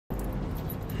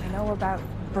know about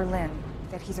Berlin,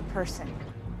 that he's a person,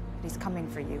 that he's coming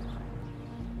for you.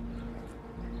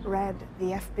 Red,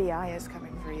 the FBI is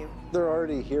coming for you. They're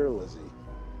already here, Lizzie.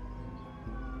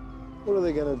 What are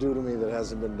they gonna do to me that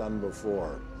hasn't been done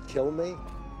before? Kill me?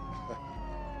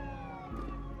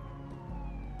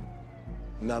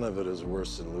 None of it is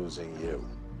worse than losing you.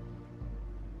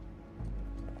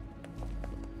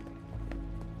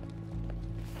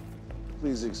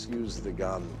 Please excuse the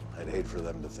gun. I'd hate for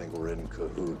them to think we're in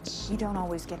cahoots. You don't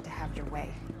always get to have your way.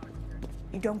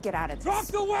 You don't get out of this. Drop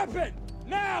the weapon!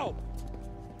 Now!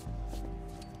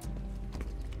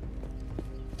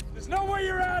 There's no way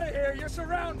you're out of here. You're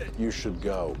surrounded. You should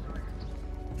go.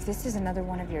 If this is another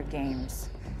one of your games,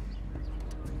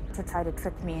 to try to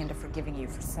trick me into forgiving you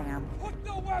for Sam. Put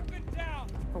the weapon down!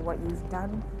 For what you've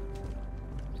done,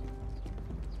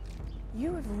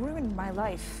 you have ruined my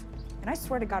life. And I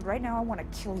swear to God, right now I want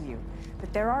to kill you.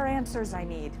 But there are answers I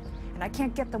need, and I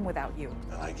can't get them without you.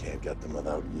 And I can't get them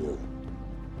without you.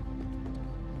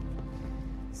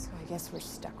 So I guess we're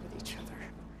stuck with each other.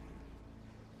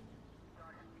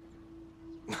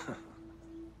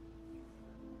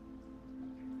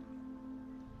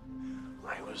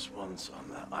 I was once on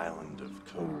the island of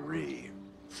Koh-Ri,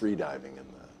 freediving in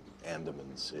the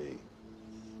Andaman Sea.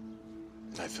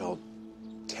 I felt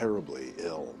terribly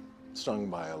ill, stung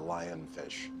by a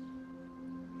lionfish.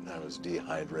 I was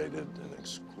dehydrated and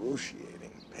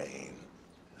excruciating pain.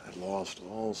 I lost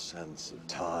all sense of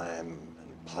time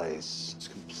and place. I was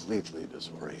completely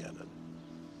disoriented.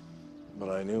 But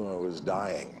I knew I was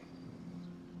dying.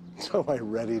 So I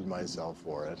readied myself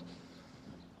for it.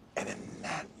 And in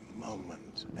that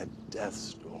moment, at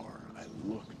death's door, I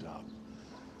looked up.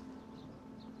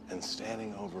 And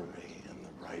standing over me in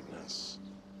the brightness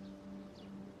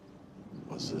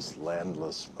was this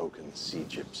landless, smoking sea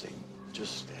gypsy,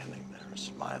 just standing there,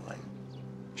 smiling.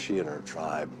 She and her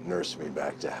tribe nursed me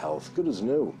back to health, good as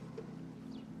new.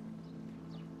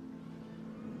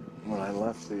 When I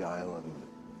left the island,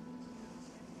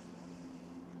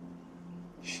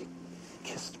 she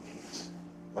kissed me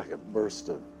like a burst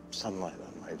of sunlight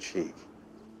on my cheek.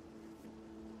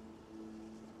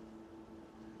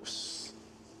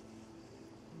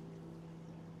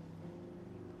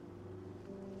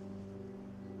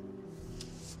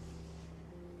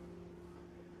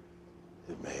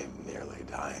 It made nearly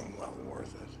dying well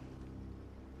worth it.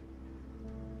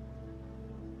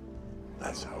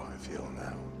 That's how I feel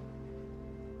now.